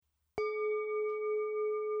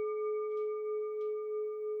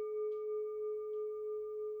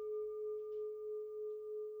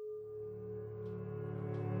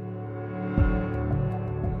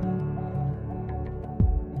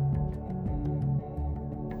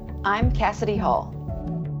I'm Cassidy Hall.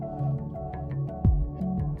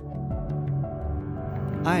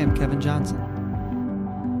 I am Kevin Johnson.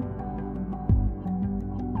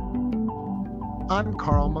 I'm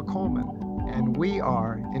Carl McColman, and we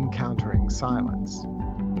are Encountering Silence.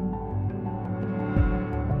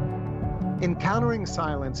 Encountering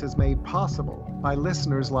Silence is made possible by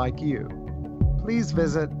listeners like you. Please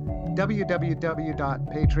visit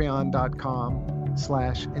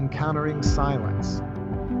www.patreon.com/encountering-silence.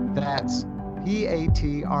 That's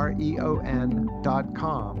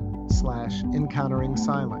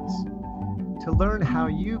patreon.com/encountering-silence to learn how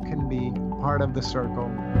you can be part of the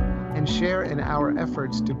circle and share in our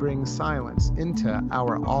efforts to bring silence into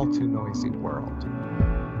our all too noisy world.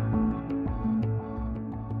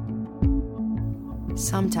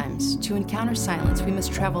 Sometimes, to encounter silence, we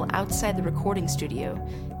must travel outside the recording studio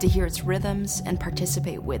to hear its rhythms and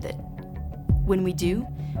participate with it. When we do,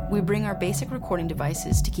 we bring our basic recording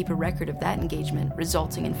devices to keep a record of that engagement,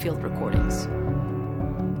 resulting in field recordings.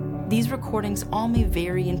 These recordings all may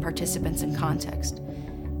vary in participants and context,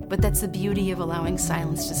 but that's the beauty of allowing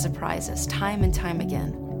silence to surprise us time and time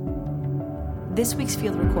again. This week's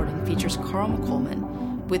field recording features Carl McColman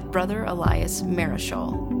with Brother Elias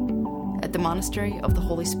Marischal at the Monastery of the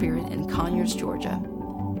Holy Spirit in Conyers, Georgia.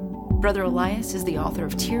 Brother Elias is the author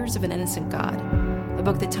of Tears of an Innocent God, a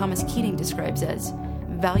book that Thomas Keating describes as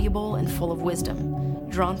valuable and full of wisdom,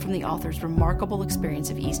 drawn from the author's remarkable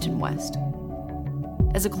experience of East and West.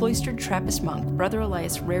 As a cloistered Trappist monk, Brother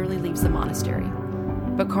Elias rarely leaves the monastery,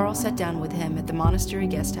 but Carl sat down with him at the monastery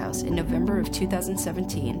guest house in November of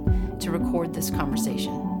 2017 to record this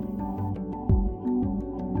conversation.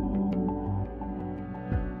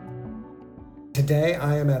 Today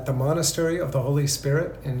I am at the Monastery of the Holy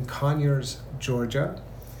Spirit in Conyers, Georgia,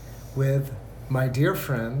 with my dear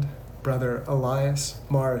friend, Brother Elias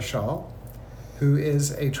Marischal, who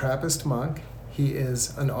is a Trappist monk. He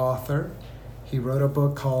is an author. He wrote a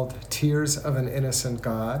book called Tears of an Innocent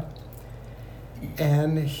God,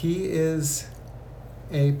 and he is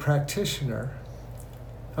a practitioner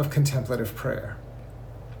of contemplative prayer.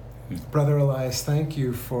 Brother Elias, thank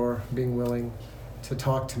you for being willing to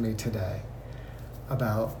talk to me today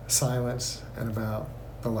about silence and about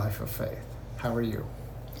the life of faith. How are you?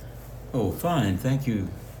 Oh, fine, thank you.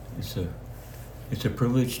 It's a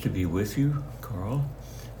privilege to be with you, Carl,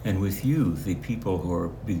 and with you, the people who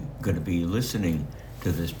are going to be listening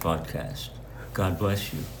to this podcast. God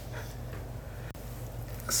bless you.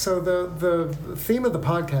 So the theme of the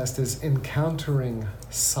podcast is encountering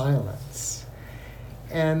silence.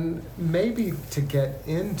 And maybe to get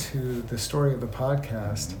into the story of the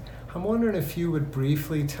podcast, I'm wondering if you would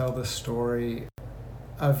briefly tell the story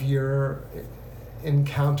of your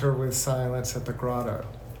encounter with silence at the grotto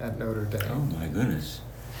at Notre Dame. Oh my goodness.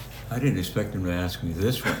 I didn't expect him to ask me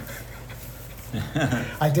this one.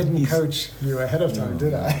 I didn't coach you ahead of time,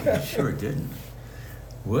 did I? I sure didn't.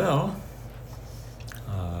 Well,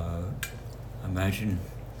 imagine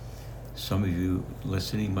some of you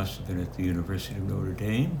listening must have been at the University of Notre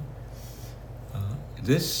Dame.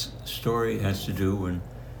 This story has to do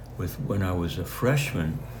with when I was a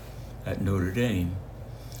freshman at Notre Dame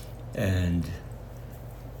and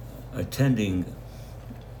attending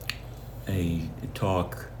a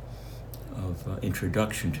talk of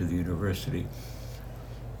introduction to the university.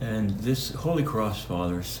 And this Holy Cross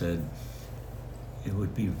Father said it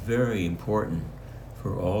would be very important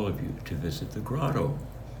for all of you to visit the grotto.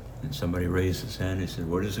 And somebody raised his hand and said,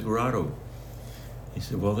 "What is a grotto?" He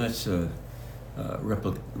said, "Well, that's a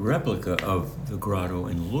replica of the grotto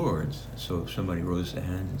in Lourdes." So somebody rose their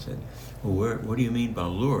hand and said, "Well, what do you mean by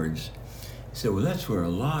Lourdes?" He said, "Well, that's where a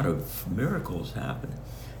lot of miracles happen.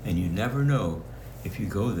 And you never know, if you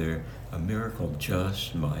go there, a miracle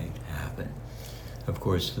just might happen." Of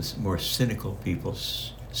course, the more cynical people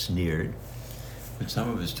sneered, but some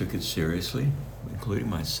of us took it seriously, including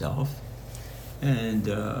myself. And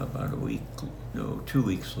about 2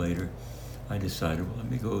 weeks later, I decided, well, let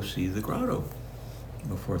me go see the grotto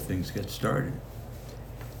before things get started.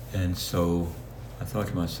 And so I thought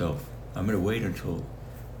to myself, I'm going to wait until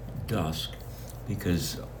dusk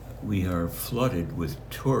because we are flooded with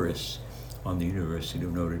tourists on the University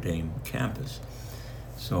of Notre Dame campus.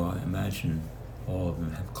 So I imagine all of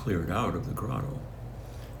them have cleared out of the grotto.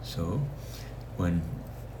 So when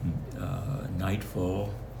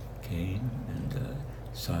nightfall came and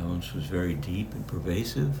silence was very deep and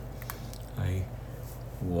pervasive, I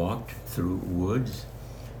walked through woods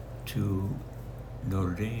to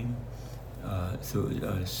Notre Dame,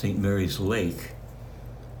 through St. Mary's Lake,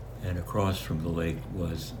 and across from the lake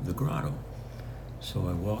was the grotto. So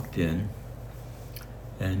I walked in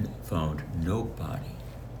and found nobody.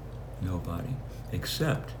 Nobody.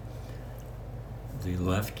 Except the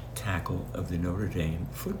left tackle of the Notre Dame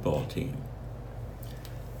football team.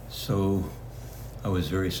 So I was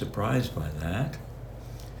very surprised by that,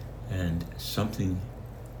 and something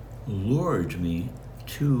lured me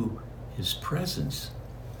to his presence.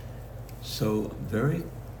 So very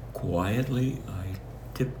quietly, I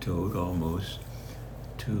tiptoed almost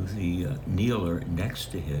to the kneeler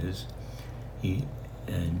next to his. He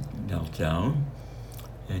knelt down,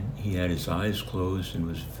 and he had his eyes closed and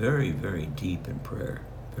was very, very deep in prayer,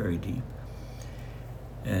 very deep.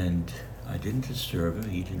 And I didn't disturb him.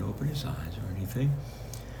 He didn't open his eyes or anything.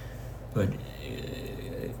 But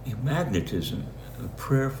magnetism, a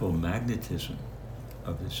prayerful magnetism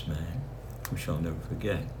of this man, which I'll never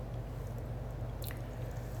forget.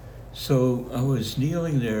 So I was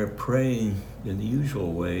kneeling there praying in the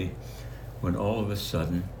usual way when all of a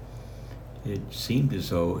sudden it seemed as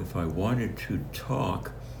though if I wanted to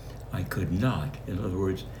talk, I could not. In other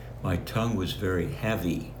words, my tongue was very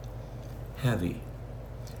heavy.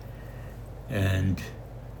 And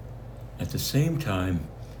at the same time,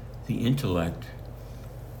 the intellect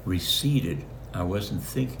receded. I wasn't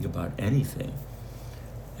thinking about anything.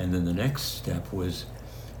 And then the next step was,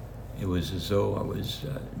 it was as though I was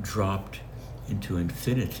dropped into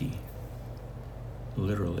infinity,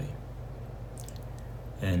 literally.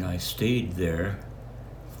 And I stayed there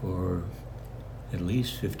for at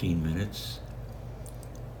least 15 minutes.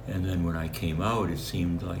 And then when I came out, it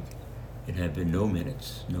seemed like it had been no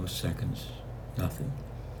minutes, no seconds, nothing.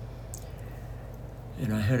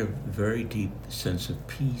 And I had a very deep sense of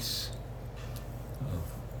peace,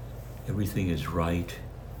 of everything is right,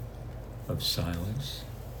 of silence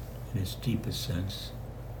in its deepest sense.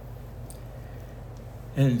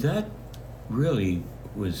 And that really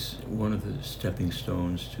was one of the stepping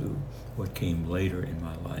stones to what came later in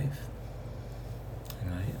my life.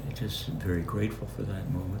 And I just am very grateful for that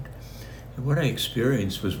moment. And what I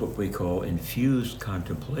experienced was what we call infused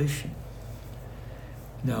contemplation.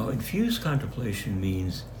 Now, infused contemplation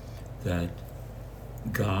means that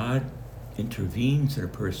God intervenes in a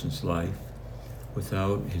person's life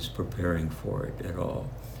without his preparing for it at all.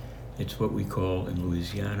 It's what we call in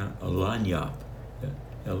Louisiana a lagniappe,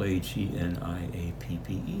 L-A-G-N-I-A-P-P-E,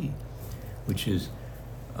 which is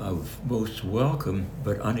of most welcome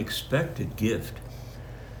but unexpected gift.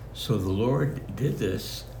 So the Lord did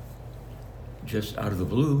this just out of the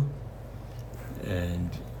blue,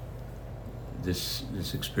 and this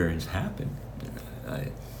experience happened.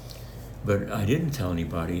 But I didn't tell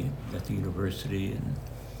anybody at the university, and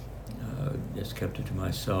just kept it to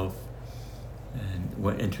myself, and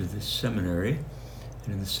went into this seminary.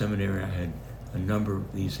 And in the seminary I had a number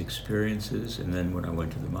of these experiences, and then when I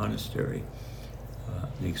went to the monastery,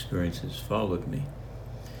 the experiences followed me.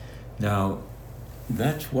 Now,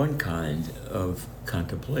 that's one kind of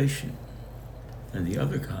contemplation, and the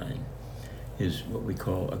other kind is what we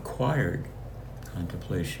call acquired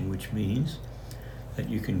contemplation, which means that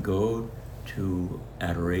you can go to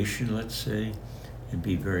adoration, let's say, and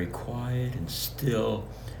be very quiet and still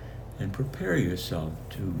and prepare yourself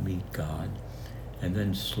to meet God. And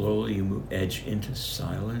then slowly you edge into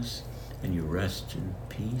silence and you rest in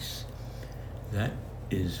peace. That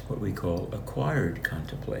is what we call acquired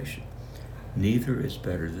contemplation. Neither is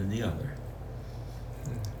better than the other.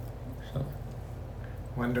 So.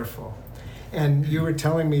 Wonderful. And you were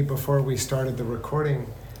telling me before we started the recording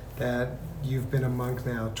that you've been a monk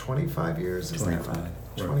now 25 years, is 25. That right?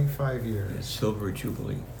 25 years. Yeah, Silver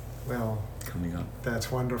Jubilee. Well, coming up.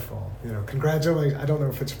 That's wonderful. Congratulations. I don't know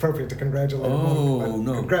if it's appropriate to congratulate a monk, but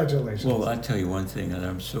no. Congratulations. Well, I'll tell you one thing, and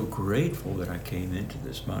I'm so grateful that I came into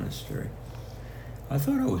this monastery. I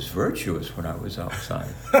thought I was virtuous when I was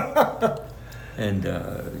outside. And,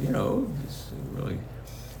 it's really,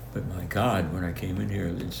 but my God, when I came in here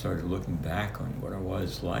and started looking back on what I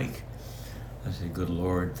was like, I said, good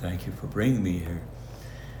Lord, thank you for bringing me here.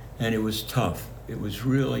 And it was tough. It was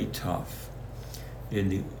really tough. In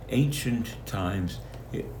the ancient times,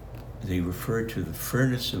 they referred to the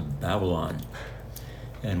furnace of Babylon.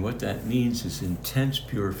 And what that means is intense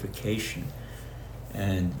purification.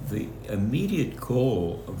 And the immediate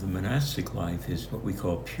goal of the monastic life is what we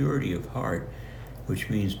call purity of heart, which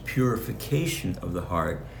means purification of the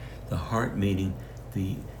heart meaning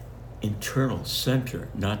the internal center,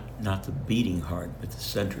 not the beating heart, but the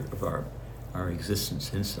center of our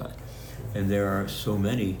existence inside. And there are so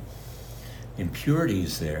many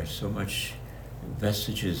impurities there, so much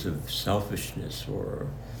vestiges of selfishness or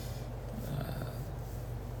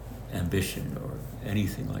ambition or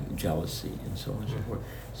anything like jealousy and so on and so forth,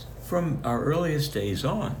 from our earliest days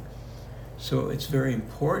on. So it's very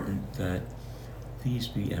important that these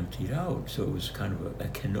be emptied out. So it was kind of a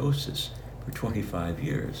kenosis for 25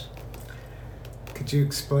 years. Could you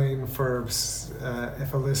explain for,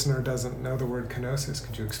 if a listener doesn't know the word kenosis,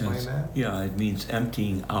 could you explain that? Yeah, it means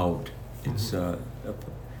emptying out. It's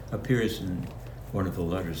appears in one of the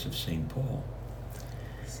letters of St. Paul.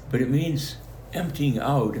 But it means emptying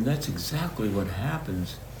out, and that's exactly what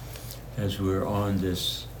happens as we're on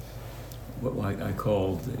this, what I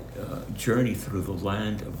call the journey through the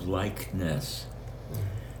land of likeness.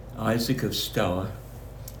 Isaac of Stella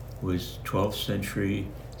was 12th century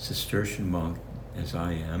Cistercian monk, as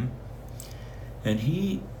I am, and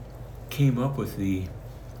he came up with the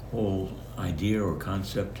whole idea or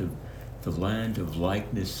concept of the land of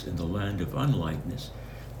likeness and the land of unlikeness.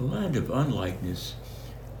 The land of unlikeness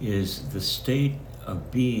is the state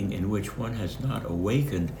of being in which one has not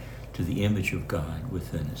awakened to the image of God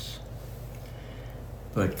within us.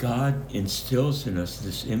 But God instills in us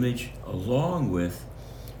this image along with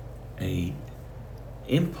a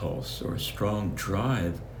impulse or a strong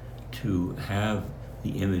drive to have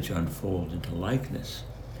the image unfold into likeness.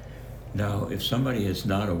 Now, if somebody has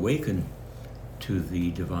not awakened to the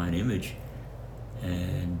divine image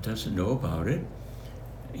and doesn't know about it,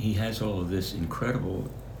 he has all of this incredible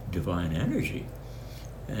divine energy.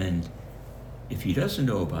 And if he doesn't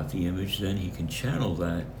know about the image, then he can channel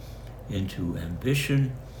that into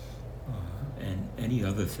ambition and any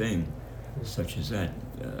other thing such as that,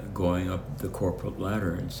 going up the corporate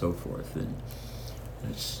ladder and so forth. And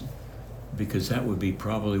that's because that would be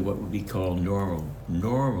probably what would be called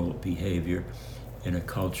normal behavior in a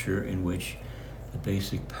culture in which the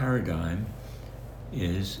basic paradigm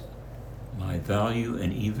is my value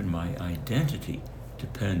and even my identity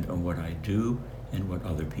depend on what I do and what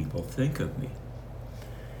other people think of me.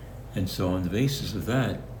 And so on the basis of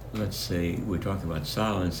that, let's say we're talking about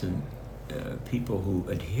silence, and people who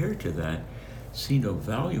adhere to that see no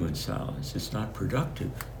value in silence. It's not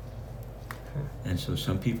productive. And so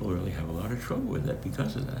some people really have a lot of trouble with that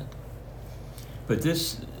because of that. But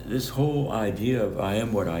this whole idea of I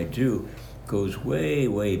am what I do goes way,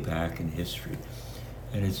 way back in history.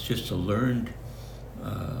 And it's just a learned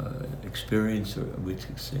experience, or we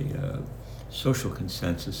could say social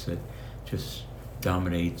consensus that just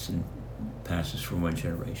dominates and passes from one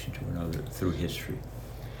generation to another through history.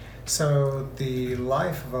 So the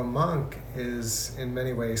life of a monk is in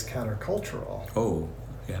many ways countercultural. Oh,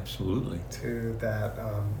 absolutely. To that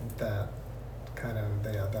kind of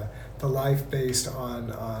the life based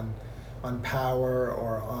on power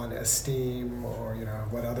or on esteem, or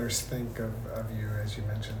what others think of you, as you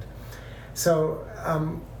mentioned. So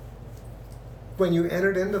when you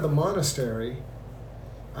entered into the monastery,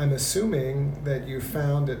 I'm assuming that you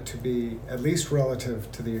found it to be, at least relative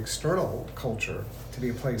to the external culture, to be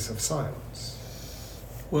a place of silence.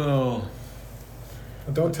 Well,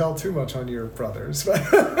 don't tell too much on your brothers.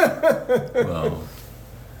 Well,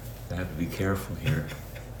 I have to be careful here.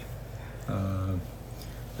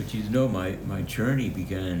 But my journey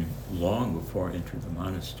began long before I entered the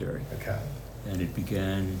monastery. Okay. And it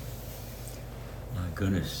began, my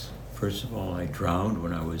goodness, first of all, I drowned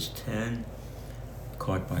when I was 10,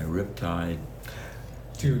 caught by a riptide.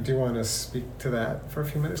 Do you want to speak to that for a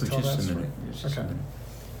few minutes? Just a minute.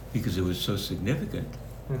 Because it was so significant.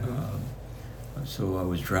 Mm-hmm. So I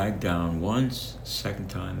was dragged down once, second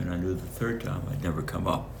time, and I knew the third time I'd never come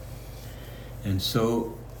up. And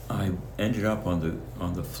so I ended up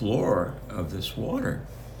on the floor of this water,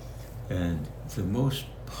 and the most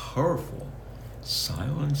powerful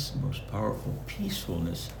silence, the most powerful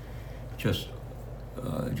peacefulness, just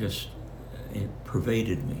it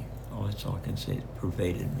pervaded me. Oh, that's all I can say. It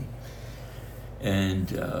pervaded me.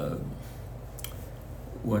 And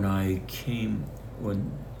when I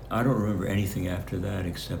don't remember anything after that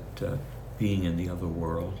except being in the other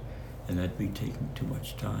world, and that'd be taking too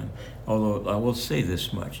much time. Although I will say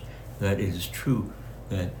this much, that it is true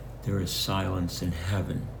that there is silence in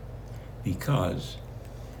heaven, because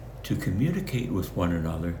to communicate with one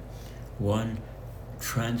another, one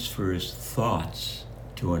transfers thoughts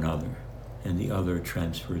to another, and the other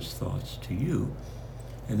transfers thoughts to you.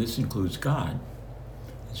 And this includes God.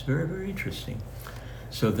 It's very, very interesting.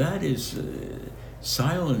 So that is,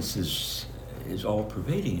 silence is all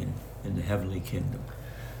pervading in the heavenly kingdom.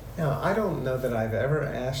 Now, I don't know that I've ever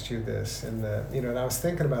asked you this and I was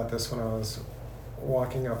thinking about this when I was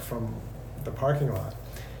walking up from the parking lot.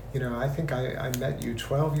 I think I met you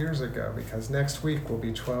 12 years ago, because next week will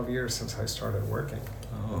be 12 years since I started working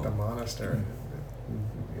at the monastery.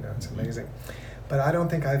 Mm-hmm. It's amazing. But I don't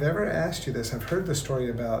think I've ever asked you this. I've heard the story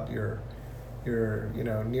about your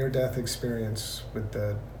near-death experience with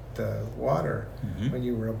the the water when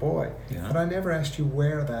you were a boy. Yeah. But I never asked you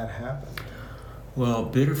where that happened. Well,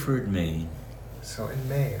 Biddeford, Maine. So in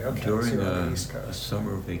Maine, okay. During so you're on the a East Coast.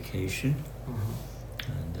 summer vacation.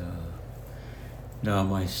 Mm-hmm. And now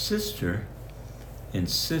my sister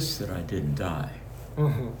insists that I didn't die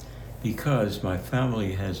Mm-hmm. because my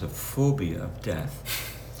family has a phobia of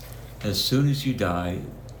death. As soon as you die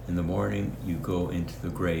in the morning, you go into the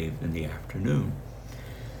grave in the afternoon.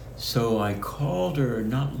 So I called her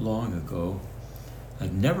not long ago.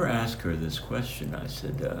 I'd never asked her this question. I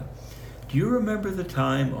said, do you remember the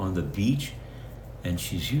time on the beach? And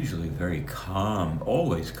she's usually very calm,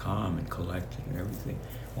 always calm and collected and everything.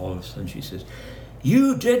 All of a sudden she says,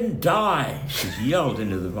 "You didn't die." She's yelled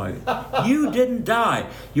into the mic. "You didn't die.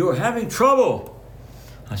 You were having trouble."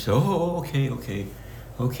 I said, "Oh, okay.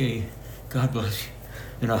 God bless you."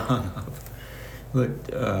 And I hung up. But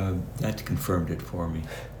that confirmed it for me.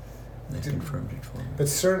 But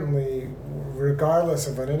certainly, regardless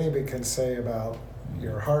of what anybody can say about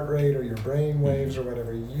your heart rate or your brain waves or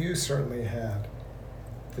whatever, you certainly had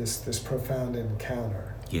this profound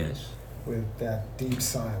encounter. Yes. With that deep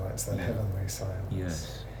silence, that heavenly silence.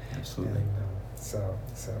 Yes, absolutely. And so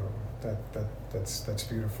that's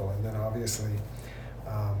beautiful. And then obviously,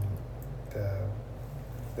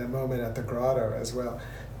 the moment at the grotto as well.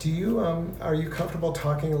 Do you are you comfortable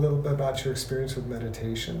talking a little bit about your experience with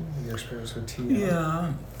meditation, your experience with TM?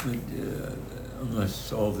 Yeah, but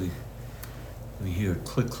unless we hear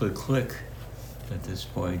click, click, click at this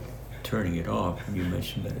point, turning it off when you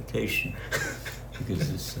mention meditation, because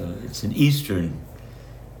it's an Eastern.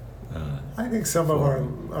 I think some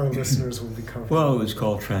form. of our listeners will be comfortable. Well, it was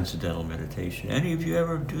called Transcendental Meditation. Any of you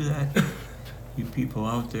ever do that? You people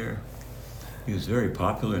out there? It was very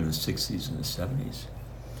popular in the 60s and the 70s.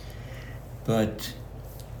 But,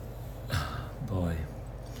 boy,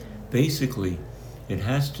 basically, it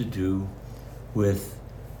has to do with,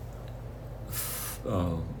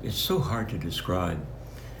 it's so hard to describe,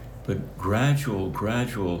 but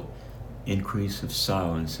gradual increase of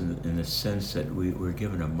silence in the sense that we're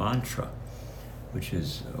given a mantra, which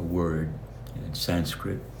is a word in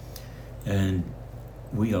Sanskrit, and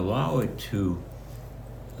we allow it to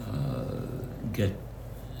get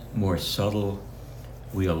more subtle.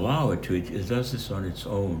 We allow it to, it does this on its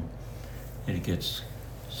own, and it gets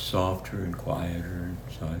softer and quieter. And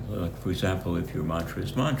so, like, for example, if your mantra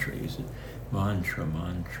is mantra, you say mantra,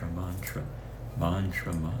 mantra, mantra,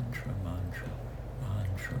 mantra, mantra, mantra, mantra,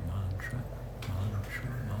 mantra,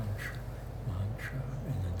 mantra, mantra, mantra,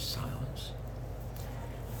 and then silence.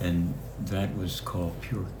 And that was called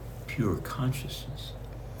pure consciousness.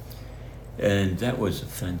 And that was a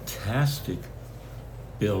fantastic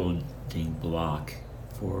building block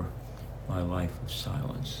for my life of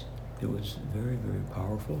silence. It was very, very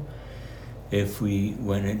powerful. If we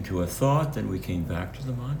went into a thought, then we came back to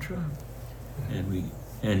the mantra,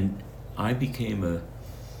 and I became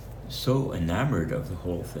so enamored of the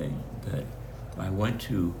whole thing that I went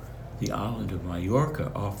to the island of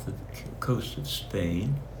Mallorca off the coast of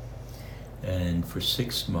Spain, and for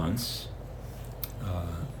 6 months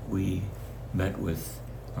we met with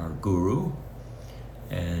our guru,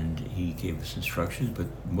 and he gave us instructions, but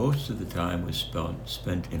most of the time was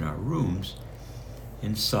spent in our rooms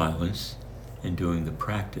in silence and doing the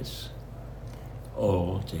practice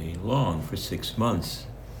all day long for 6 months.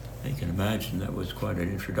 You can imagine that was quite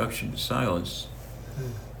an introduction to silence.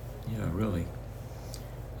 Yeah, really.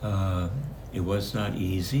 It was not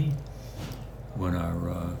easy. When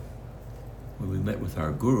we met with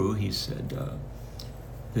our guru, he said,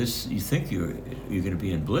 you think you're going to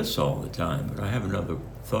be in bliss all the time, but I have another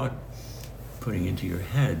thought putting into your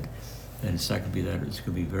head, and it's not going to be that. It's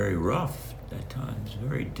going to be very rough at times,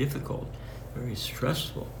 very difficult, very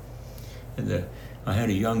stressful. And I had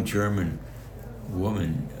a young German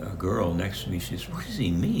woman, a girl next to me. She says, "What does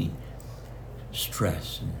he mean?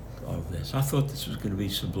 Stress and all of this? I thought this was going to be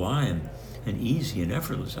sublime and easy and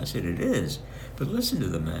effortless." I said, "It is, but listen to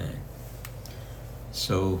the man."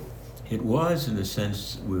 So it was, in a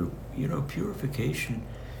sense, purification,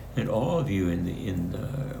 and all of you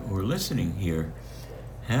who are listening here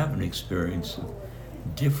have an experience of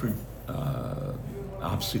different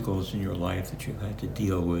obstacles in your life that you've had to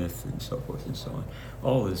deal with, and so forth and so on.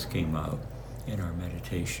 All this came out in our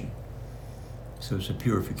meditation. So it's a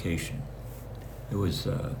purification. It was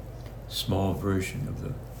a small version of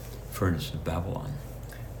the furnace of Babylon.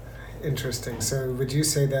 Interesting. So would you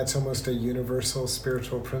say that's almost a universal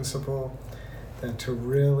spiritual principle, that to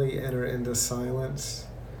really enter into silence,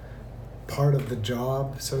 part of the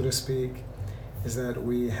job, so to speak, is that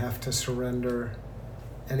we have to surrender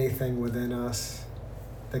anything within us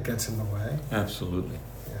that gets in the way? Absolutely.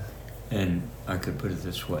 Yeah. And I could put it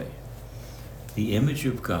this way. The image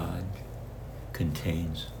of God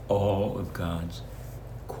contains all of God's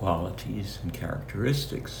qualities and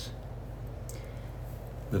characteristics.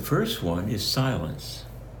 The first one is silence.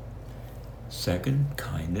 Second,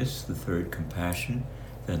 kindness. The third, compassion.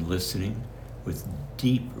 Then listening with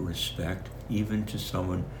deep respect, even to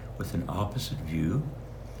someone with an opposite view,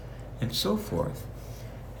 and so forth.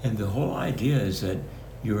 And the whole idea is that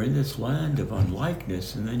you're in this land of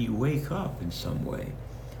unlikeness, and then you wake up in some way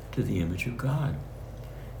to the image of God.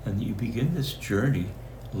 And you begin this journey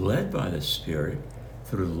led by the Spirit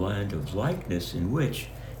through the land of likeness, in which,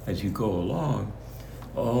 as you go along,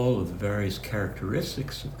 all of the various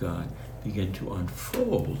characteristics of God begin to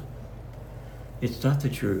unfold. It's not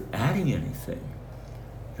that you're adding anything,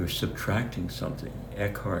 you're subtracting something.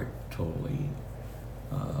 Eckhart Tolle,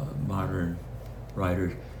 modern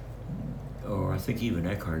writer, or I think even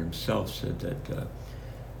Eckhart himself said that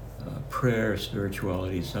prayer,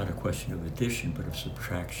 spirituality is not a question of addition, but of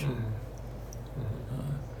subtraction.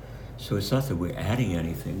 Mm-hmm. So it's not that we're adding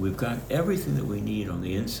anything. We've got everything that we need on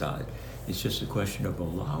the inside. It's just a question of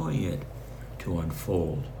allowing it to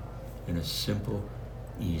unfold in a simple,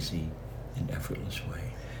 easy, and effortless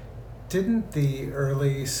way. Didn't the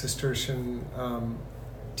early Cistercian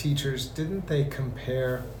teachers, didn't they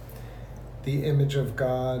compare the image of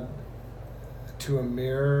God to a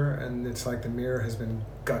mirror, and it's like the mirror has been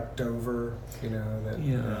gucked over,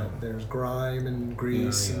 that there's grime and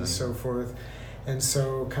grease and so forth. And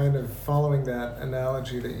so kind of following that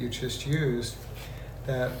analogy that you just used,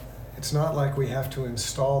 that it's not like we have to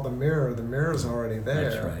install the mirror's already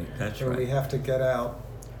there. That's right. We have to get out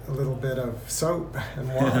a little bit of soap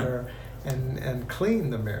and water and clean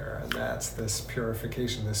the mirror, and that's this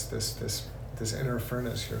purification, this inner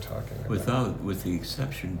furnace you're talking about. With the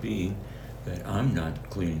exception being that I'm not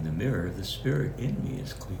cleaning the mirror, the Spirit in me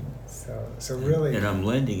is clean. So really, and I'm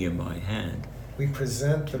lending Him my hand. We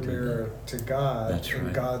present the mirror to God. That's in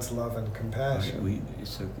right. God's love and compassion.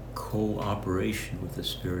 It's a cooperation with the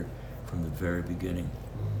Spirit from the very beginning.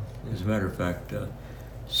 Mm-hmm. As a matter of fact,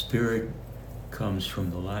 Spirit comes from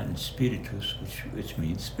the Latin spiritus, which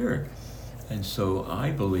means spirit. And so I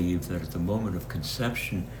believe that at the moment of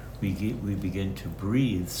conception, we begin to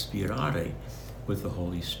breathe spirare with the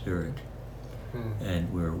Holy Spirit.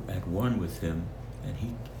 And we're at one with Him, and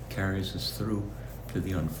He carries us through to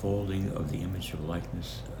the unfolding of the image of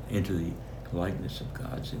likeness, into the likeness of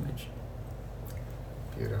God's image.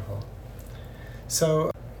 Beautiful.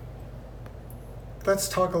 So let's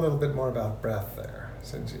talk a little bit more about breath there,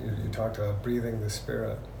 since you talked about breathing the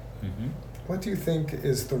Spirit. Mm-hmm. What do you think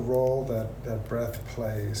is the role that breath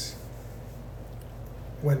plays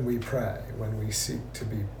when we pray, when we seek to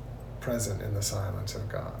be present in the silence of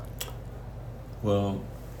God? Well,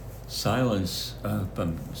 silence, the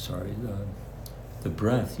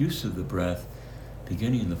breath, use of the breath,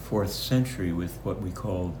 beginning in the 4th century with what we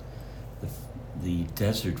call the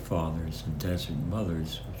desert fathers and desert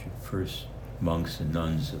mothers, which are first monks and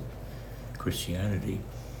nuns of Christianity.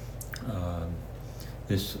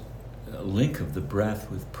 This link of the breath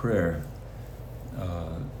with prayer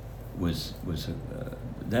was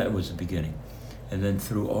the beginning. And then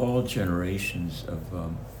through all generations of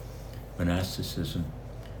monasticism,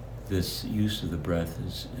 this use of the breath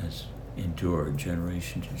has endured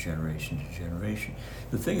generation to generation to generation.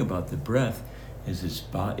 The thing about the breath is it's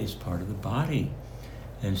part of the body.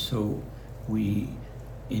 And so we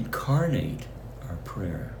incarnate our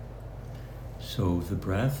prayer. So the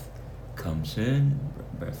breath comes in,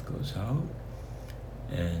 breath goes out,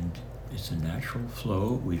 and it's a natural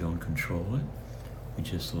flow. We don't control it. We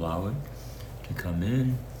just allow it to come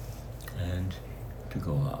in and to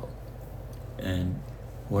go out. And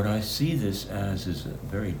what I see this as is a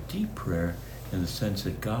very deep prayer, in the sense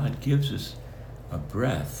that God gives us a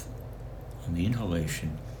breath on the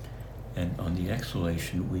inhalation, and on the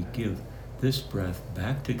exhalation we give this breath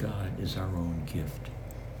back to God as our own gift.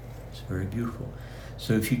 It's very beautiful.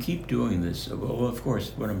 So if you keep doing this, well, of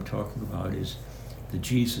course, what I'm talking about is the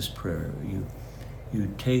Jesus prayer.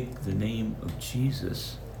 You take the name of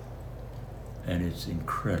Jesus and its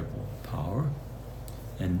incredible power,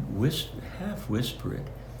 and half whisper it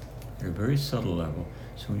at a very subtle level.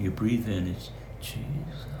 So when you breathe in, it's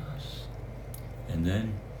Jesus. And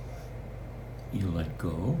then you let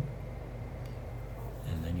go.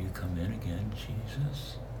 And then you come in again,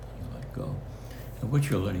 Jesus. You let go. And what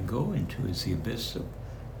you're letting go into is the abyss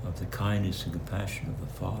of the kindness and compassion of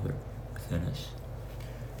the Father within us.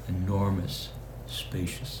 Enormous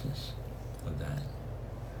spaciousness of that.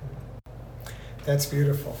 That's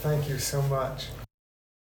beautiful. Thank you so much.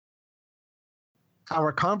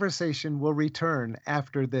 Our conversation will return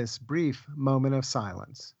after this brief moment of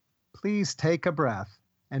silence. Please take a breath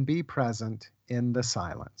and be present in the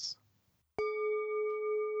silence.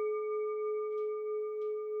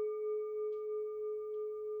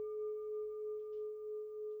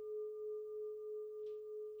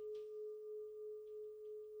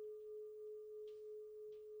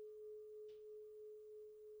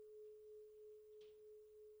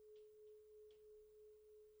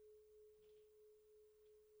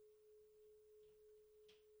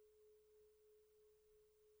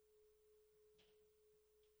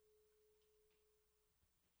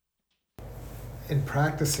 In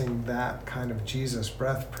practicing that kind of Jesus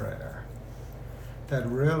breath prayer, that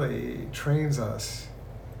really trains us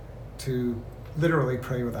to literally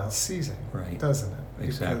pray without ceasing, Right. doesn't it?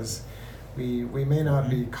 Exactly. Because we may not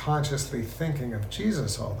be consciously thinking of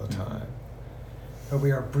Jesus all the time, but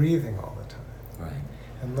we are breathing all the time. Right.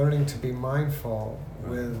 And learning to be mindful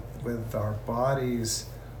Right. with our body's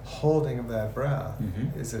holding of that breath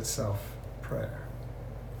Mhm. is itself prayer.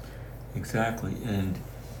 Exactly. And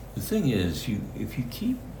the thing is, if you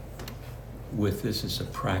keep with this as a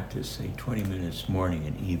practice, say 20 minutes morning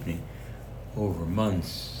and evening, over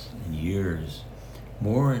months and years,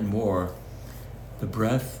 more and more, the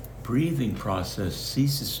breathing process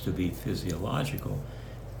ceases to be physiological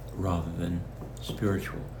rather than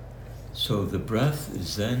spiritual. So the breath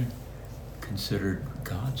is then considered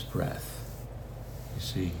God's breath, you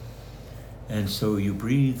see. And so you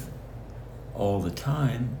breathe all the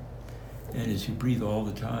time, and as you breathe all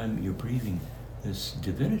the time, you're breathing this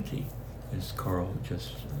divinity, as Carl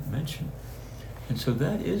just mentioned. And so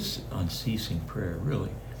that is unceasing prayer,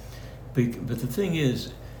 really. But the thing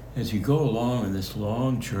is, as you go along in this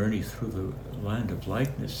long journey through the land of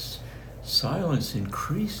likeness, silence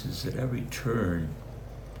increases at every turn,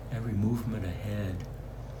 every movement ahead,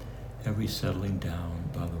 every settling down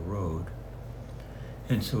by the road.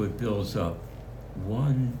 And so it builds up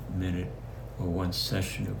 1 minute or one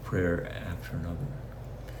session of prayer after another.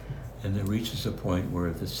 And it reaches a point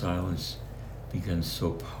where the silence becomes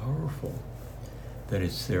so powerful that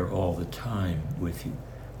it's there all the time with you,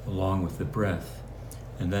 along with the breath.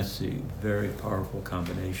 And that's a very powerful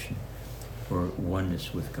combination for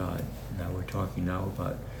oneness with God. Now we're talking now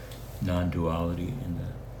about non-duality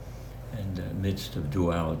in the midst of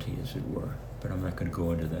duality, as it were. But I'm not going to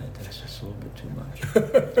go into that. That's just a little bit too much.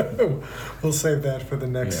 We'll save that for the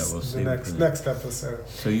next we'll save it for next episode.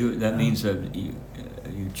 So that means that you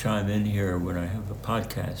chime in here when I have a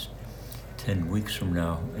podcast 10 weeks from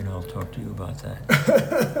now, and I'll talk to you about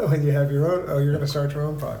that. When you have your own, you're going to start your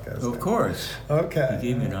own podcast. Of course. Okay. You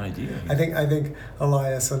gave me an idea. I think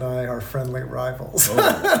Elias and I are friendly rivals.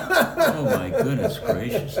 Oh my goodness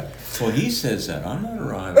gracious. Well, he says that. I'm not a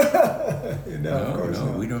rival. No, of course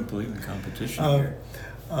not. We don't believe in competition here.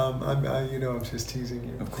 I'm just teasing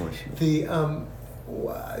you. Of course you are.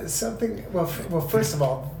 Well, first of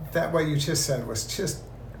all, that what you just said was just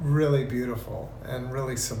really beautiful and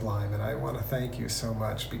really sublime, and I want to thank you so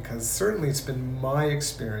much, because certainly it's been my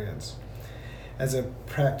experience as a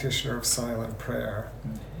practitioner of silent prayer,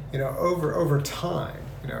 over time,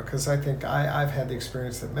 because I think I've had the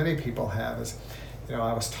experience that many people have is,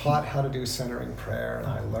 I was taught how to do centering prayer, and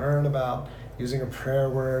I learned about using a prayer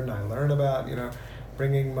word, and I learned about,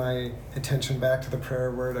 bringing my attention back to the prayer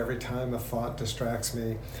word every time a thought distracts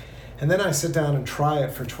me. And then I sit down and try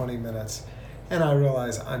it for 20 minutes, and I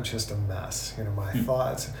realize I'm just a mess. My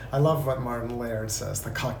thoughts. I love what Martin Laird says, the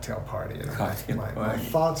cocktail party. My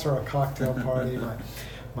thoughts are a cocktail party.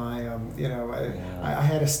 I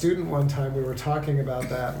had a student one time. We were talking about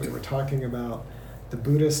that. We were talking about the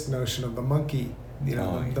Buddhist notion of the monkey,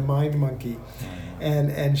 the mind monkey,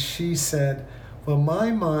 and she said, well, my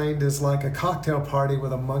mind is like a cocktail party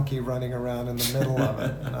with a monkey running around in the middle of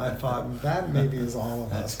it. And I thought, that maybe is all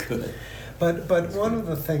of us. That's good. But one of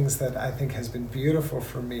the things that I think has been beautiful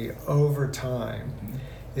for me over time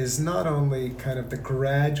is not only kind of the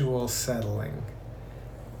gradual settling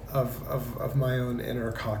of my own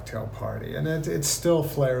inner cocktail party. And it still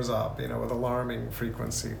flares up, with alarming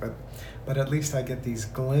frequency. But at least I get these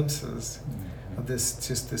glimpses of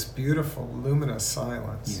this beautiful, luminous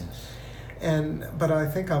silence. Yes. But I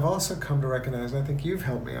think I've also come to recognize, and I think you've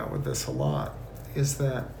helped me out with this a lot, is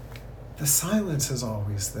that the silence is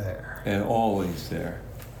always there. And always there.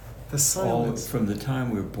 The silence. From the time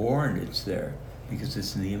we're born, it's there, because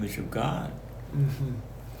it's in the image of God. Mm-hmm.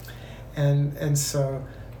 And so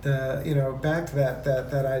back to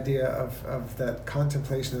that idea of that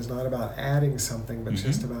contemplation is not about adding something, but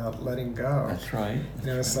just about letting go. That's right.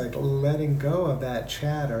 It's like letting go of that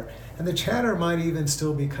chatter. And the chatter might even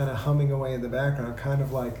still be kind of humming away in the background, kind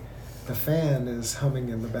of like the fan is humming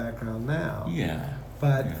in the background now. Yeah.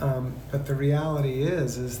 But the reality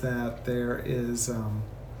is that there is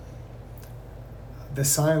the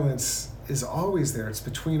silence is always there. It's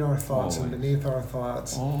between our thoughts and beneath our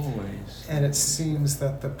thoughts. Always. And it seems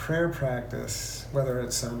that the prayer practice, whether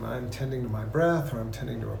it's I'm tending to my breath, or I'm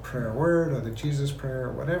tending to a prayer word, or the Jesus prayer,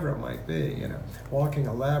 or whatever it might be, walking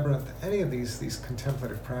a labyrinth, any of these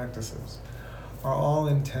contemplative practices are all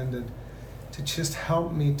intended to just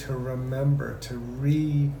help me to remember, to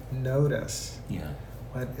re-notice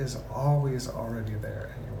what is always already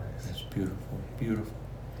there anyways. That's beautiful, beautiful.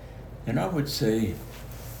 And I would say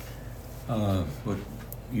what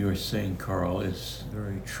you're saying, Carl, is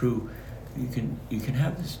very true. You can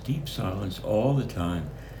have this deep silence all the time,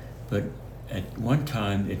 but at one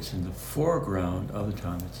time it's in the foreground, other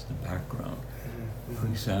time it's in the background. Mm-hmm. For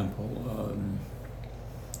example,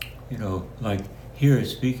 like here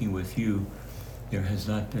speaking with you, there has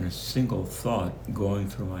not been a single thought going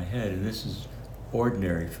through my head, and this is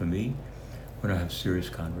ordinary for me when I have serious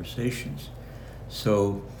conversations.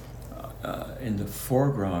 So in the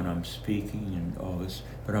foreground I'm speaking and all this,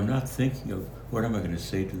 but I'm not thinking of what am I going to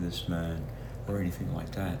say to this man or anything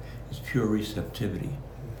like that. It's pure receptivity,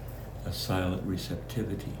 a silent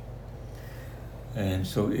receptivity. And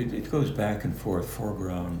so it goes back and forth,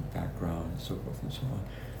 foreground, background, and so forth and so on.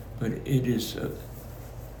 But it is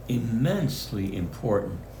immensely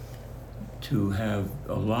important to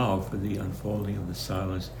allow for the unfolding of the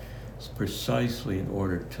silence precisely in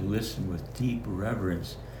order to listen with deep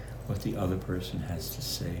reverence what the other person has to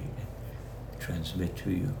say and transmit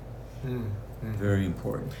to you. Mm-hmm. Very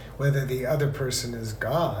important. Whether the other person is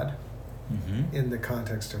God in the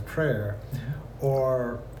context of prayer,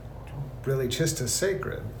 or really just as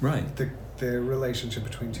sacred. Right. The relationship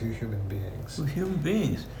between two human beings. Well, human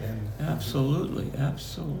beings. Absolutely,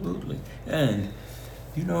 absolutely. And,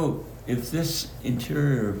 if this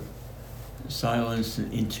interior silence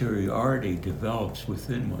and interiority develops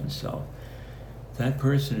within oneself, that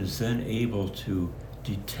person is then able to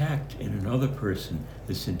detect in another person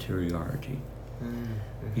this interiority. Mm-hmm.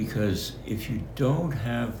 Because if you don't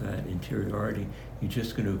have that interiority, you're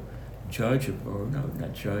just going to judge, or no,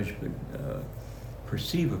 not judge, but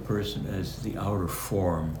perceive a person as the outer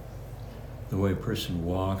form, the way a person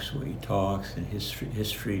walks, the way he talks, and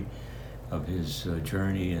history of his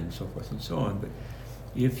journey, and so forth and so on. But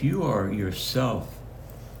if you are yourself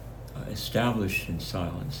established in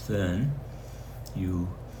silence, then you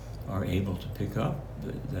are able to pick up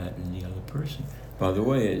that in the other person. By the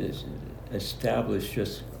way, established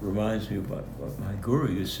just reminds me of what my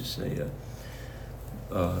guru used to say,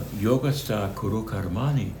 yogastha kuru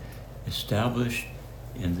karmani, established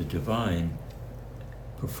in the divine,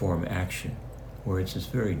 perform action. Where it's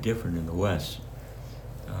just very different in the West.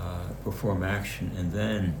 Perform action and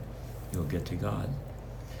then you'll get to God.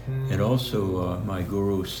 Mm. And also my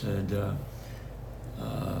guru said, let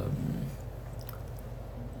me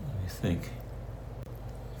think,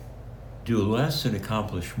 do less and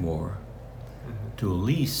accomplish more. Mm-hmm. Do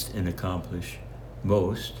least and accomplish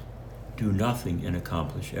most. Do nothing and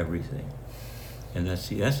accomplish everything. And that's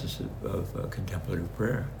the essence of contemplative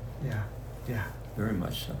prayer. Yeah. Very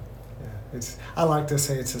much so. Yeah, I like to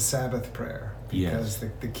say it's a Sabbath prayer, because the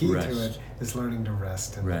key to it is learning to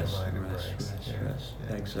rest in the divine embrace. Rest.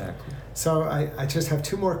 Exactly. So I just have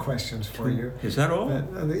two more questions for you. Is that all?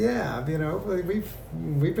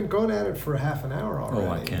 We've been going at it for half an hour already.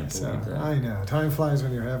 Oh, I can't believe that. I know. Time flies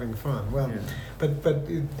when you're having fun. Well, but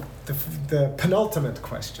the penultimate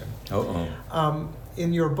question.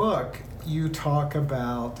 In your book, you talk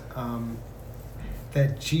about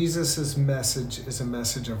that Jesus' message is a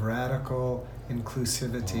message of radical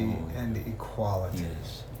inclusivity and equality.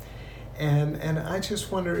 Yes. And I just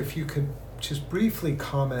wonder if you could just briefly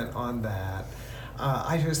comment on that.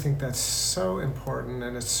 I just think that's so important,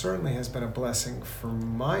 and it certainly has been a blessing for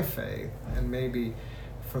my faith, and maybe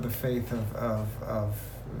for the faith of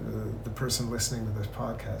the person listening to this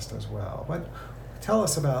podcast as well. But tell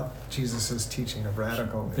us about Jesus' teaching of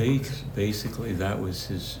radical inclusivity. Basically, that was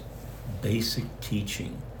his basic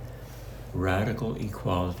teaching, radical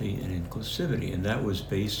equality and inclusivity, and that was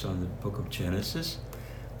based on the book of Genesis,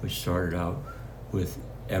 which started out with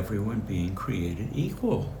everyone being created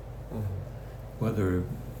equal, whether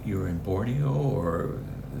you're in Borneo or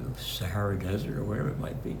the Sahara Desert or wherever it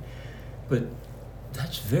might be. But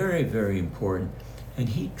that's very, very important, and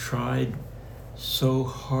he tried so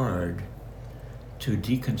hard to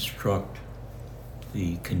deconstruct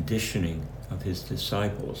the conditioning of his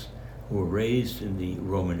disciples who were raised in the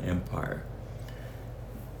Roman Empire,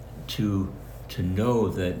 to know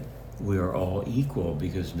that we are all equal,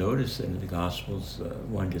 because notice in the Gospels,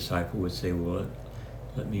 one disciple would say, well,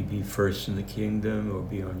 let me be first in the kingdom, or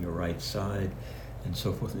be on your right side, and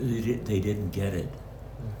so forth. They didn't get it.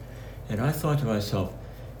 And I thought to myself,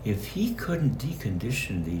 if he couldn't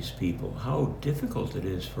decondition these people, how difficult it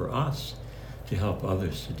is for us to help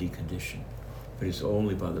others to decondition. But it's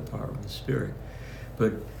only by the power of the Spirit.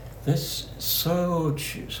 But that's so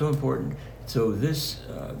important. So this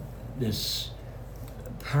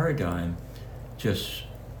paradigm just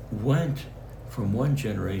went from one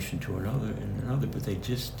generation to another and another, but they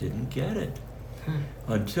just didn't get it.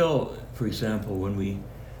 Until, for example, when we,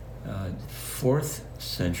 4th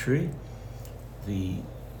century, the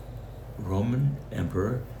Roman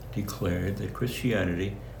emperor declared that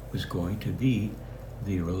Christianity was going to be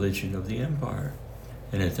the religion of the empire.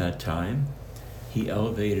 And at that time, he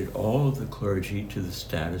elevated all of the clergy to the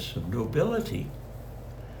status of nobility.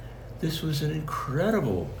 This was an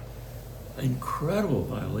incredible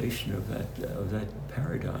violation of that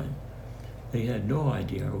paradigm. They had no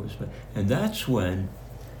idea it was, and that's when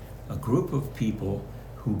a group of people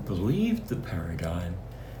who believed the paradigm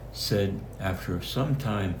said, after some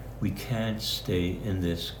time, we can't stay in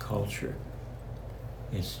this culture.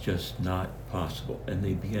 It's just not possible. And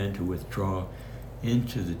they began to withdraw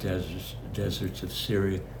into the deserts of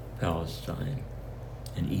Syria, Palestine,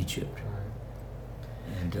 and Egypt.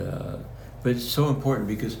 And but it's so important,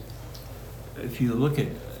 because if you look at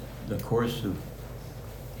the course of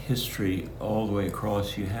history all the way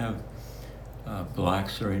across, you have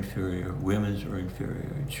blacks are inferior, women are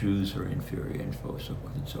inferior, Jews are inferior, and so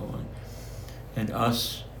forth and so on. And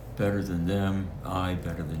us better than them, I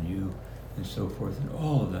better than you, and so forth. And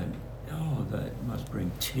all of that must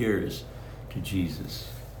bring tears to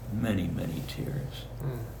Jesus. Many, many tears.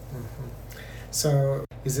 Mm-hmm. So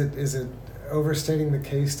is it overstating the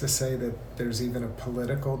case to say that there's even a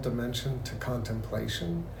political dimension to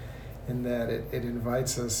contemplation, in that it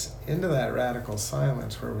invites us into that radical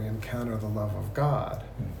silence where we encounter the love of God?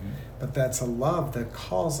 Mm-hmm. But that's a love that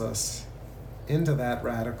calls us into that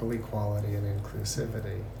radical equality and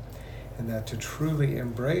inclusivity, and that to truly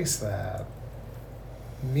embrace that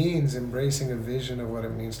means embracing a vision of what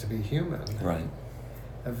it means to be human. Right.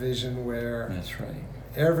 A vision where that's right.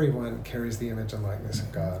 Everyone carries the image and likeness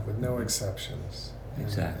of God, with no exceptions.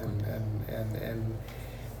 Exactly.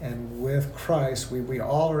 And with Christ, we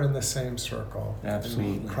all are in the same circle.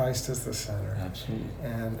 Absolutely. And Christ is the center. Absolutely.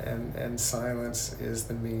 And silence is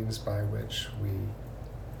the means by which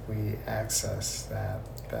we access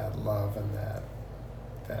that love and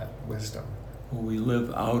that wisdom. Well, we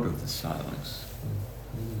live out of the silence. Mm-hmm.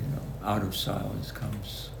 You know, out of silence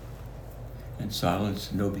comes, and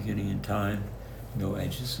silence, no beginning in time, no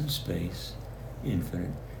edges in space,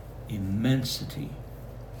 infinite immensity,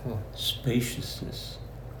 spaciousness.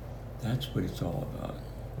 That's what it's all about.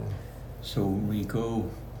 So when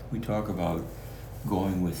we talk about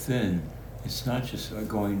going within, it's not just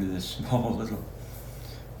going to this small little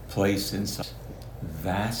place inside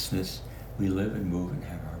vastness. We live and move and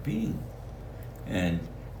have our being. And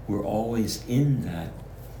we're always in that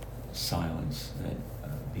silence that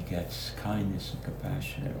begets kindness and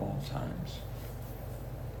compassion at all times.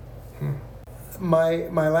 My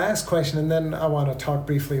last question, and then I want to talk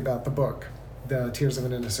briefly about the book, The Tears of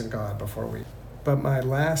an Innocent God, before we. But my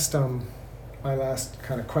last kind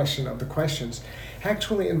of question of the questions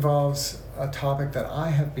actually involves a topic that I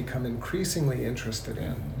have become increasingly interested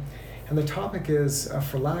in, and the topic is,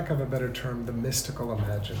 for lack of a better term, the mystical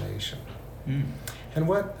imagination. And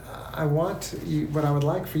what I would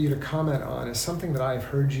like for you to comment on is something that I've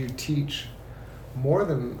heard you teach more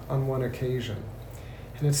than on one occasion.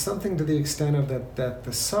 And it's something to the extent of that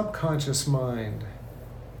the subconscious mind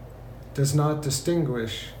does not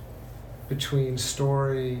distinguish between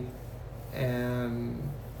story and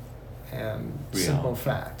simple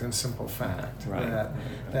fact. Right.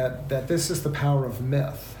 That this is the power of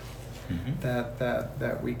myth. Mm-hmm.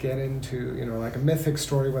 That we get into, like a mythic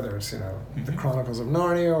story, whether it's, mm-hmm. the Chronicles of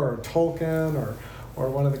Narnia or Tolkien or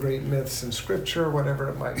one of the great myths in Scripture, whatever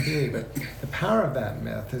it might be. But the power of that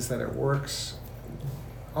myth is that it works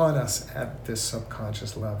on us at this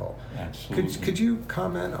subconscious level. Absolutely. Could you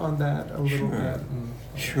comment on that a little bit?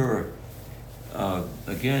 Sure.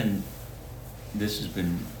 Again, this has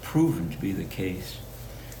been proven to be the case,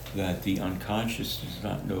 that the unconscious does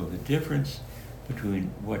not know the difference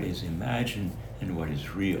between what is imagined and what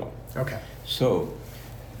is real. Okay. So,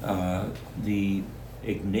 the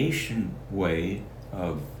Ignatian way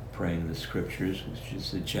of praying the scriptures, which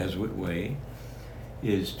is the Jesuit way,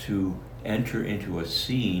 is to enter into a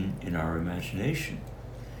scene in our imagination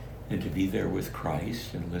and to be there with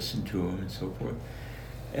Christ and listen to him and so forth.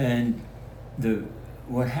 And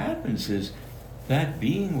what happens is that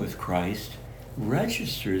being with Christ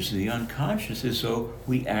registers the unconscious as though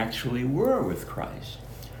we actually were with Christ.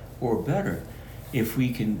 Or better, if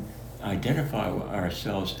we can identify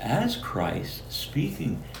ourselves as Christ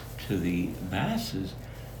speaking to the masses,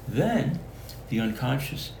 then the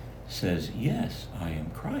unconscious says, yes, I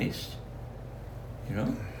am Christ. You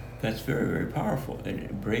know, that's very, very powerful.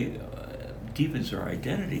 It deepens our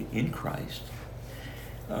identity in Christ.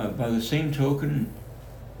 By the same token,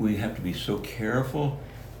 we have to be so careful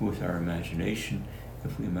with our imagination.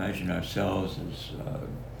 If we imagine ourselves as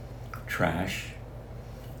trash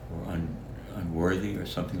or unworthy or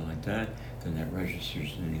something like that, then that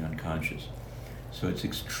registers in the unconscious. So it's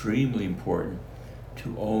extremely important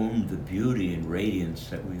to own the beauty and radiance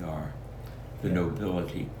that we are, the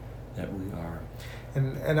nobility that we are.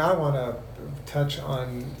 And I want to touch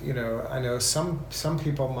on, I know some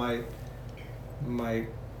people might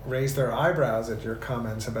raise their eyebrows at your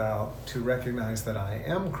comments about to recognize that I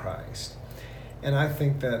am Christ. And I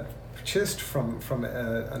think that just from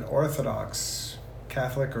an Orthodox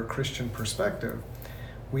Catholic or Christian perspective,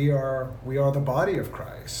 we are the body of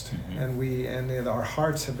Christ, and our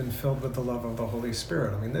hearts have been filled with the love of the Holy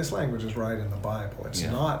Spirit. I mean, this language is right in the Bible. It's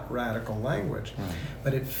not radical language,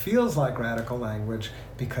 but it feels like radical language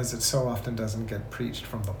because it so often doesn't get preached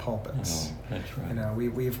from the pulpits. Oh, that's right.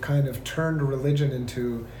 We've kind of turned religion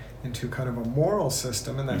into kind of a moral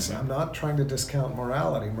system, and that's I'm not trying to discount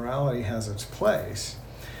morality. Morality has its place,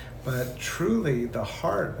 but truly the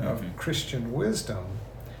heart of Christian wisdom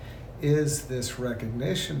is this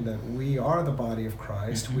recognition that we are the body of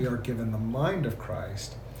Christ, we are given the mind of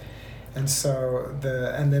Christ, and so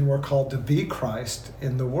and then we're called to be Christ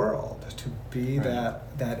in the world, to be that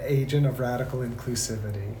agent of radical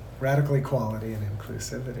inclusivity, radical equality and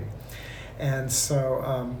inclusivity, and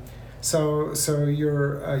so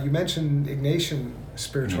you mentioned Ignatian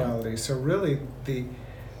spirituality, so really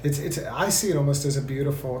it's I see it almost as a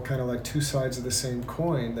beautiful kind of like two sides of the same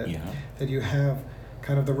coin, that you have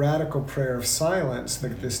kind of the radical prayer of silence,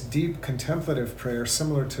 this deep contemplative prayer,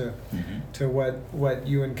 similar to what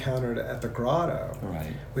you encountered at the grotto,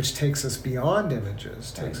 which takes us beyond images,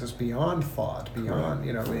 takes us beyond thought, beyond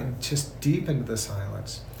and just deep into the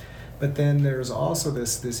silence. But then there's also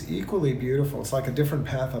this equally beautiful, it's like a different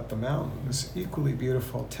path up the mountain, this equally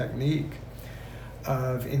beautiful technique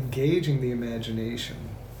of engaging the imagination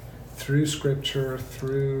through scripture,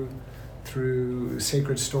 through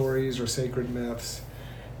sacred stories or sacred myths.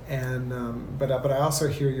 And but I also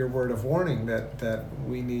hear your word of warning that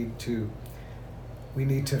we need to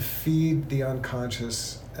feed the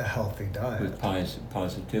unconscious a healthy diet with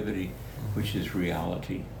positivity, which is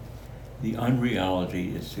reality. The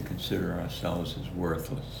unreality is to consider ourselves as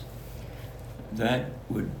worthless.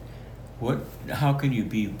 How can you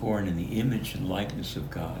be born in the image and likeness of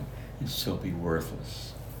God and still be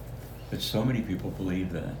worthless? But so many people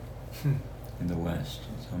believe that. In the West.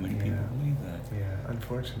 So many people believe that. Yeah,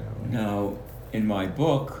 unfortunately. Now, in my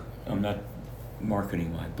book, I'm not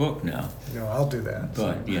marketing my book now. No, I'll do that.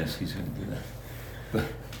 But, yes, he's going to do that.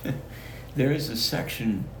 But there is a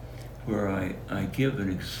section where I give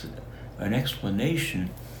an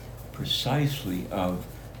explanation precisely of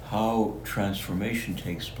how transformation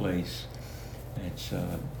takes place. It's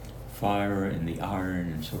fire and the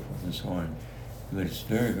iron and so forth and so on. But it's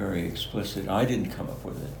very, very explicit. I didn't come up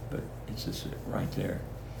with it, but it's just right there.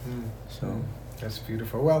 So that's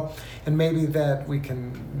beautiful. Well, and maybe that we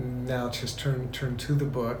can now just turn to the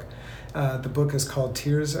book. The book is called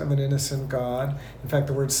Tears of an Innocent God. In fact,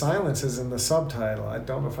 the word silence is in the subtitle. I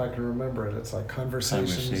don't know if I can remember it. It's like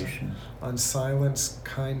Conversations on Silence,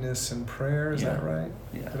 Kindness, and Prayer. Is that right?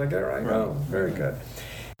 Yeah. Did I get it right? Oh, very good.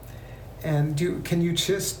 And can you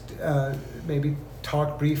just maybe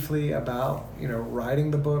talk briefly about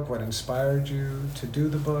writing the book, what inspired you to do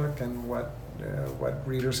the book, and what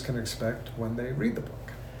readers can expect when they read the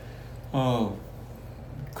book? Oh,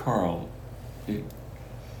 Carl,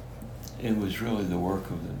 it was really the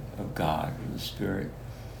work of God, of the Spirit,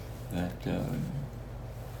 that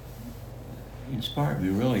inspired me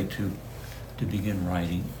really to begin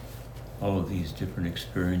writing all of these different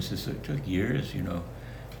experiences. It took years,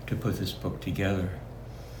 to put this book together.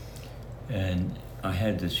 And I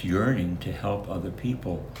had this yearning to help other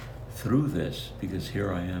people through this, because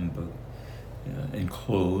here I am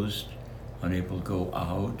enclosed, unable to go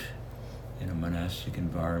out in a monastic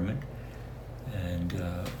environment. And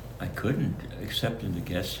I couldn't, except in the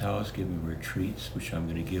guest house, giving retreats, which I'm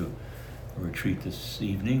going to give a retreat this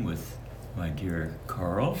evening with my dear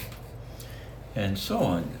Carl, and so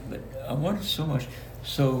on. But I wanted so much.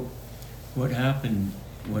 So what happened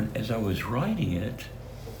as I was writing it,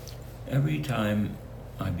 every time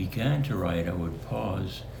I began to write, I would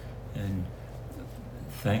pause and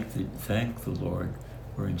thank the Lord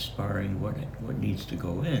for inspiring what needs to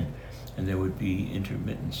go in. And there would be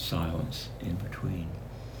intermittent silence in between,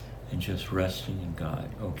 and just resting in God.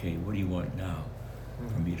 Okay, what do you want now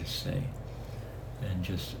for me to say? And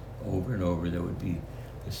just over and over there would be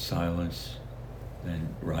the silence,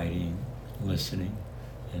 then writing, listening,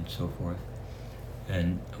 and so forth.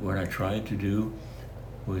 And what I tried to do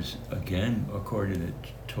was, again, according to the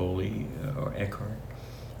Tolle or Eckhart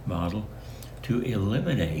model, to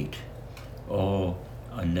eliminate all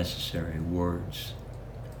unnecessary words.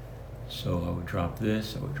 So I would drop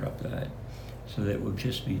this, I would drop that, so that it would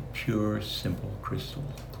just be pure, simple, crystal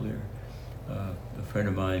clear. A friend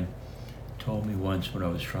of mine told me once when I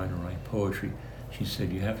was trying to write poetry, she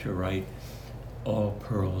said, you have to write all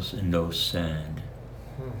pearls and no sand.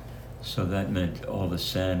 So that meant all the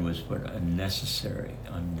sand was but unnecessary,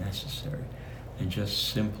 and just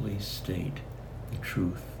simply state the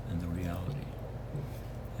truth and the reality.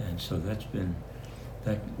 And so that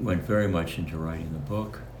went very much into writing the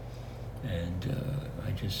book, and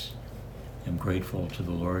I just am grateful to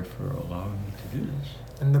the Lord for allowing me to do this.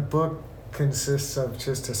 And the book consists of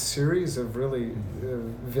just a series of really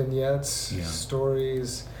vignettes,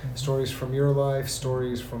 stories from your life,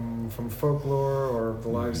 stories from folklore or the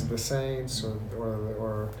lives of the saints,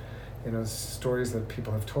 or stories that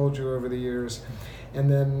people have told you over the years. And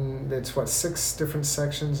then it's 6 different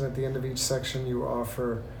sections. At the end of each section, you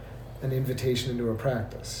offer an invitation into a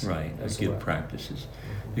practice. Right, I give practices,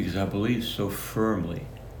 because I believe so firmly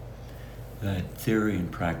that theory and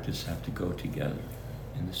practice have to go together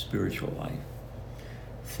in the spiritual life.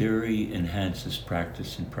 Theory enhances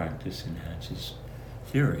practice, and practice enhances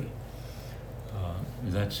theory.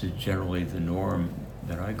 That's generally the norm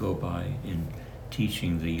that I go by in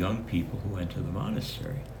teaching the young people who enter the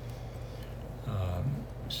monastery.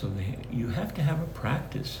 So you have to have a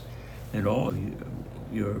practice, and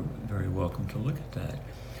you're very welcome to look at that.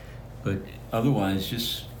 But otherwise,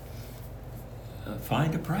 just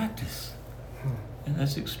find a practice, and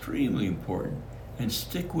that's extremely important. And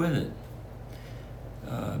stick with it.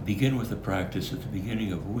 Begin with the practice at the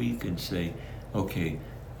beginning of a week and say, okay,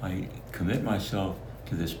 I commit myself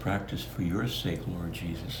to this practice for your sake, Lord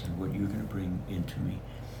Jesus, and what you're going to bring into me,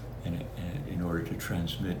 and in order to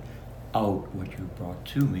transmit out what you brought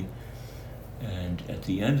to me. And at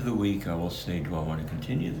the end of the week, I will say, do I want to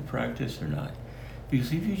continue the practice or not?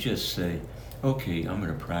 Because if you just say, okay, I'm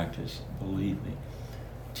going to practice, believe me,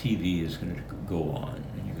 TV is going to go on,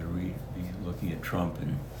 and you're going to be looking at Trump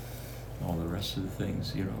and all the rest of the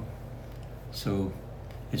things, So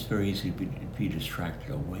it's very easy to be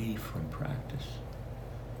distracted away from practice.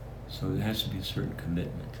 So there has to be a certain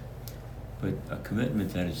commitment, but a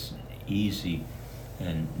commitment that is easy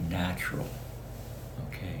and natural.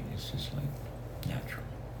 Okay, it's just like natural.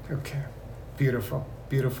 Okay, beautiful,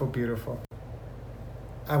 beautiful, beautiful.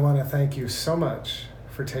 I want to thank you so much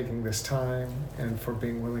for taking this time and for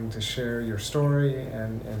being willing to share your story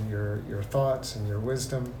and your thoughts and your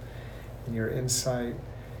wisdom and your insight.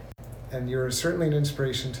 And you're certainly an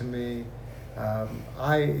inspiration to me.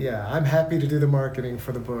 I'm happy to do the marketing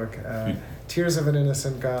for the book. Tears of an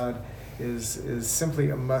Innocent God is simply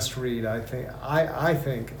a must read. I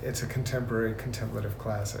think it's a contemporary contemplative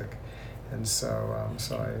classic. And so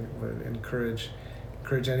I would encourage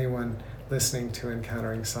anyone listening to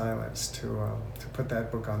Encountering Silence to put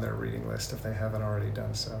that book on their reading list if they haven't already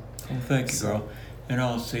done so. Well, thank you, Carl. And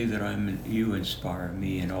I'll say that you inspire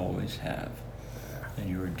me and always have. And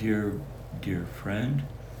you're a dear, dear friend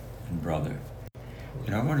and brother.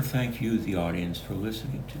 And I want to thank you, the audience, for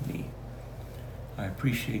listening to me. I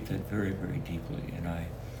appreciate that very, very deeply, and I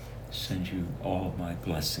send you all of my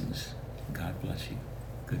blessings. God bless you.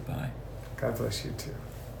 Goodbye. God bless you too.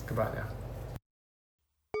 Goodbye now.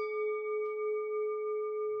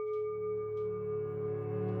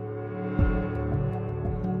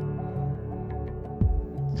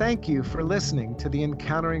 Thank you for listening to the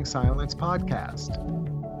Encountering Silence podcast.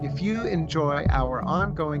 If you enjoy our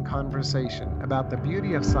ongoing conversation about the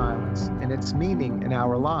beauty of silence and its meaning in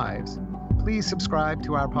our lives, please subscribe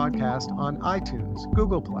to our podcast on iTunes,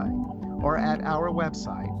 Google Play, or at our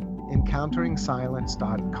website,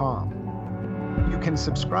 encounteringsilence.com. You can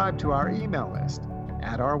subscribe to our email list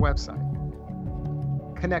at our website.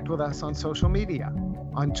 Connect with us on social media,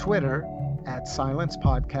 on Twitter at Silence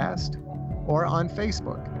Podcast, or on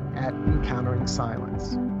Facebook at Encountering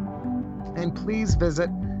Silence. And please visit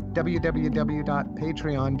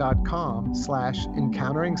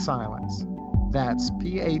www.patreon.com/Encountering Silence. That's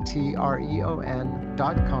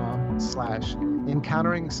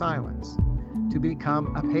patreon.com/Encountering Silence to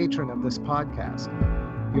become a patron of this podcast.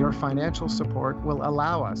 Your financial support will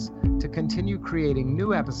allow us to continue creating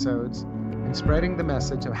new episodes and spreading the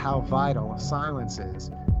message of how vital silence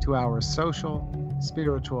is to our social,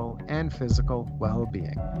 spiritual, and physical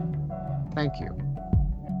well-being. Thank you.